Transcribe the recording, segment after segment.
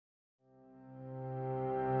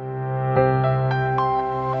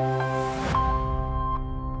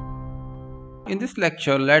this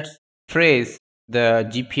lecture, let's trace the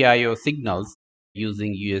GPIO signals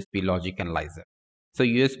using USB logic analyzer. So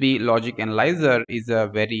USB logic analyzer is a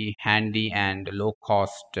very handy and low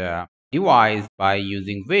cost device by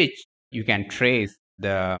using which you can trace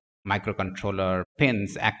the microcontroller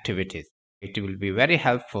pins activities. It will be very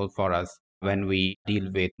helpful for us when we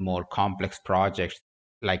deal with more complex projects,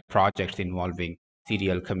 like projects involving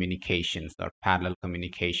serial communications or parallel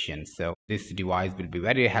communications. So this device will be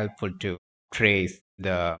very helpful to trace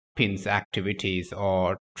the pins activities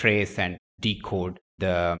or trace and decode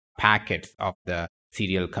the packets of the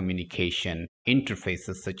serial communication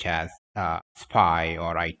interfaces such as SPI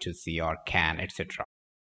or I2C or CAN, etc.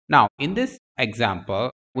 Now, in this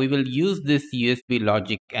example, we will use this USB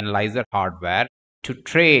logic analyzer hardware to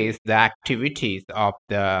trace the activities of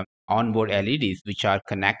the onboard LEDs which are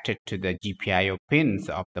connected to the GPIO pins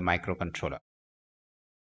of the microcontroller.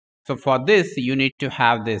 So for this, you need to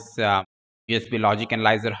have this USB logic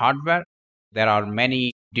analyzer hardware. There are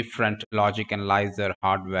many different logic analyzer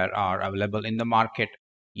hardware are available in the market.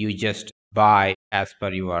 You just buy as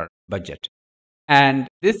per your budget. And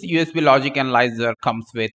this USB logic analyzer comes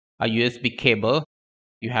with a USB cable.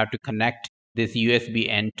 You have to connect this USB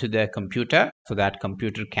end to the computer so that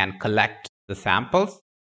computer can collect the samples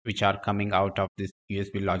which are coming out of this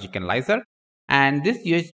USB logic analyzer. And this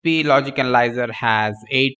USB logic analyzer has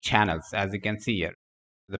 8 channels, as you can see here.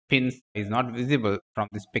 The pins is not visible from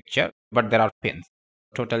this picture, but there are pins.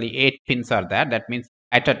 Totally 8 pins are there. That means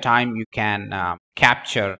at a time you can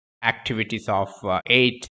capture activities of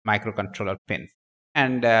 8 microcontroller pins.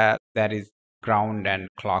 And there is ground and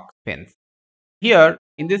clock pins. Here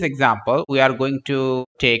in this example, we are going to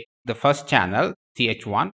take the first channel,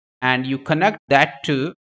 CH1, and you connect that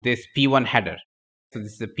to this P1 header. So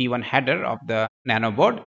this is the P1 header of the nano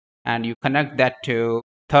board, and you connect that to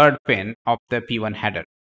third pin of the P1 header.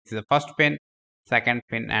 This is the first pin, second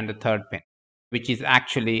pin, and the third pin, which is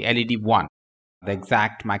actually LED 1. The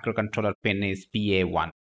exact microcontroller pin is PA1.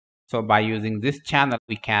 So by using this channel,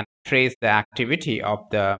 we can trace the activity of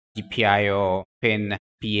the GPIO pin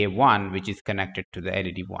PA1, which is connected to the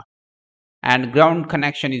LED 1. And ground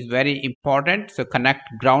connection is very important. So connect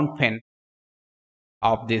ground pin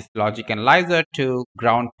of this logic analyzer to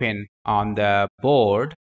ground pin on the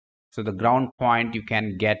board. So the ground point you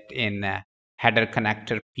can get in header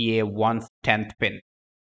connector PA1's 10th pin.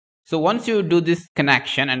 So once you do this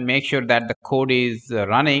connection and make sure that the code is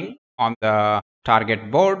running on the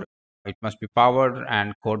target board, it must be powered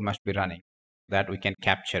and code must be running, that we can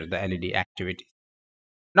capture the LED activities.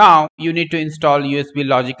 Now you need to install USB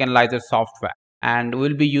logic analyzer software, and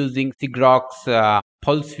we'll be using Sigrok's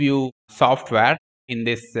PulseView software in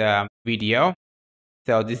this video.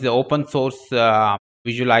 So this is an open source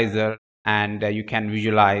visualizer, and you can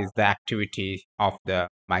visualize the activity of the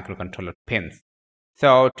microcontroller pins.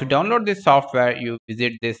 So to download this software, you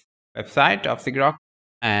visit this website of Sigrok,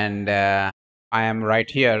 and I am right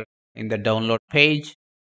here in the download page.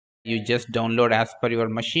 You just download as per your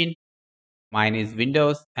machine. Mine is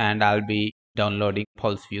Windows, and I'll be downloading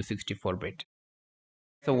PulseView 64-bit.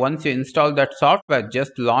 So once you install that software,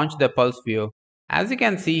 just launch the PulseView. As you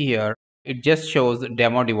can see here, it just shows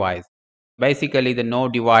demo device. Basically, the no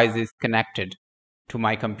device is connected to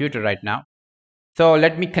my computer right now. So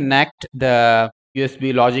let me connect the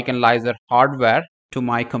USB logic analyzer hardware to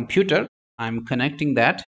my computer. I'm connecting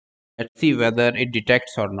that. Let's see whether it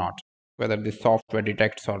detects or not, whether the software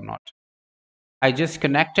detects or not. I just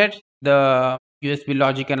connected the USB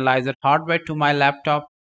logic analyzer hardware to my laptop,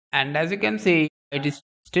 and as you can see, it is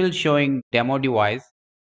still showing demo device.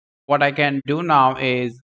 What I can do now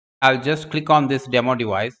is I'll just click on this demo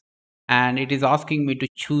device, and it is asking me to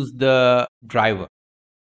choose the driver.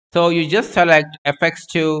 So you just select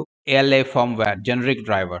FX2 ALA firmware generic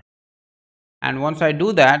driver, and once I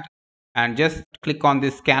do that and just click on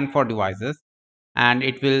this scan for devices, and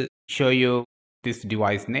it will show you this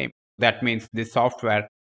device name. That means this software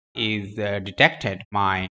is detected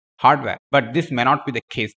my hardware, but this may not be the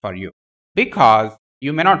case for you because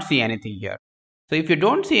you may not see anything here. So if you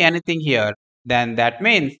don't see anything here, then that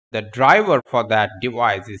means the driver for that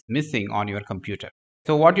device is missing on your computer.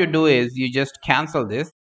 So what you do is you just cancel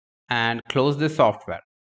this and close the software.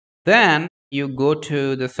 Then you go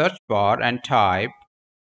to the search bar and type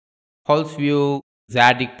PulseView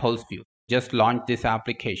Zadig PulseView. Just launch this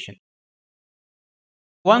application.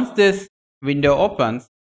 Once this window opens,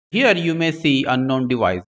 here you may see unknown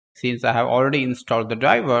device. Since I have already installed the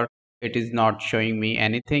driver, it is not showing me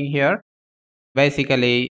anything here.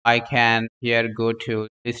 Basically, I can here go to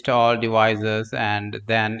list all devices, and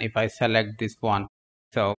then if I select this one,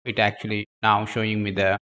 so it actually now showing me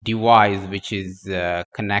the device which is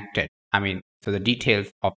connected. I mean, So the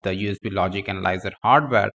details of the USB logic analyzer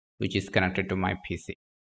hardware which is connected to my PC.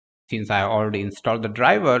 Since I already installed the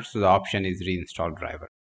driver, so the option is reinstall driver.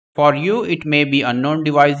 For you, it may be unknown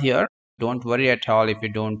device here. Don't worry at all if you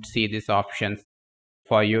don't see these options.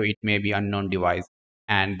 For you, it may be unknown device,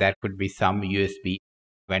 and there could be some USB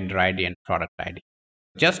vendor ID and product ID.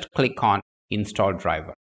 Just click on install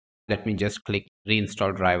driver. Let me just click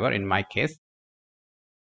reinstall driver in my case.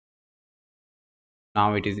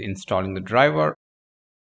 Now it is installing the driver.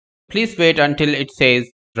 Please wait until it says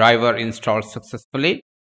driver installed successfully.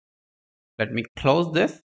 Let me close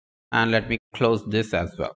this and let me close this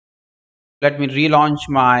as well. Let me relaunch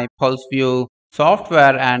my PulseView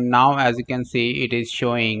software, and now as you can see it is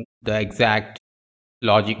showing the exact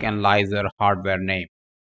logic analyzer hardware name.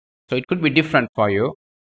 So it could be different for you.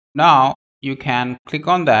 Now you can click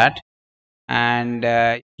on that, and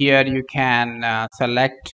here you can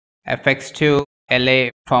select FX2 LA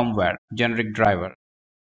firmware generic driver.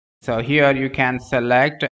 So here you can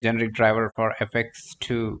select generic driver for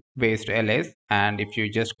FX2 based LAs, and if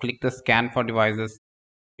you just click the scan for devices,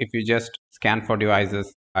 it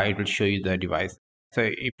will show you the device. So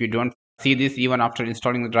if you don't see this even after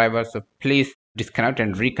installing the driver, so please disconnect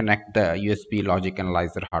and reconnect the USB logic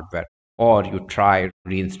analyzer hardware, or you try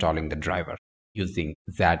reinstalling the driver using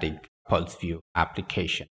Zadig PulseView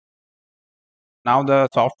application. Now the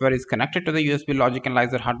software is connected to the USB logic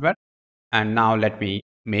analyzer hardware, and now let me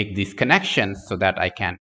make these connections so that I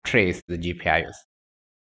can trace the GPIOs.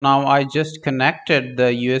 Now I just connected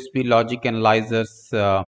the USB logic analyzer's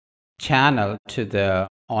channel to the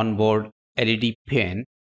onboard LED pin,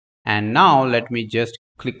 and now let me just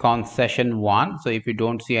click on session 1. So if you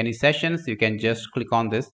don't see any sessions, you can just click on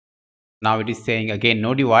this. Now it is saying again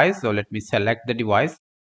no device, so let me select the device,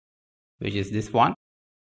 which is this one.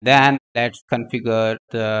 Then let's configure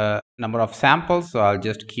the number of samples. So I'll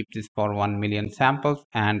just keep this for 1 million samples,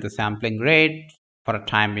 and the sampling rate for a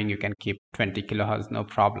timing you can keep 20 kilohertz, no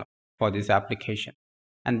problem for this application.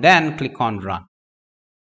 And then click on run.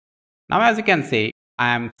 Now as you can see,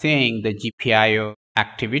 I am seeing the GPIO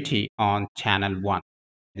activity on channel 1.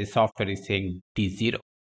 The software is saying D0.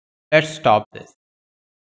 Let's stop this.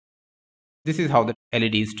 This is how the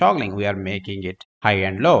LED is toggling. We are making it high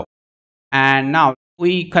and low. And now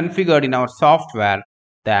we configured in our software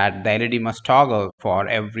that the LED must toggle for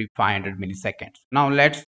every 500 milliseconds. Now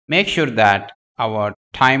let's make sure that our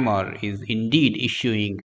timer is indeed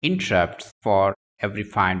issuing interrupts for every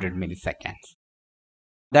 500 milliseconds.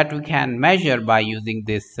 That we can measure by using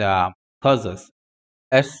this cursors.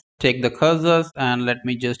 Let's take the cursors, and let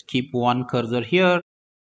me just keep one cursor here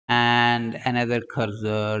and another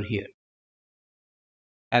cursor here.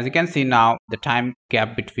 As you can see now, the time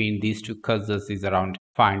gap between these two cursors is around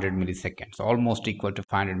 500 milliseconds, almost equal to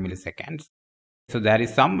 500 milliseconds. So there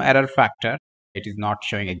is some error factor. It is not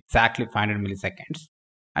showing exactly 500 milliseconds.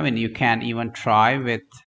 I mean, you can even try with,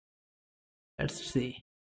 let's see.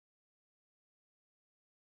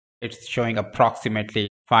 It's showing approximately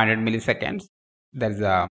 500 milliseconds. There's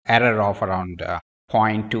an error of around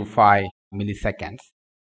 0.25 milliseconds.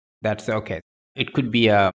 That's okay. It could be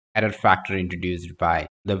a error factor introduced by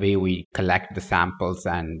the way we collect the samples,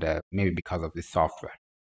 and maybe because of the software.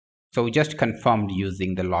 So we just confirmed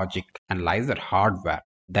using the logic analyzer hardware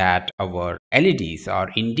that our LEDs are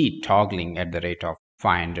indeed toggling at the rate of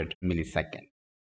 500 milliseconds.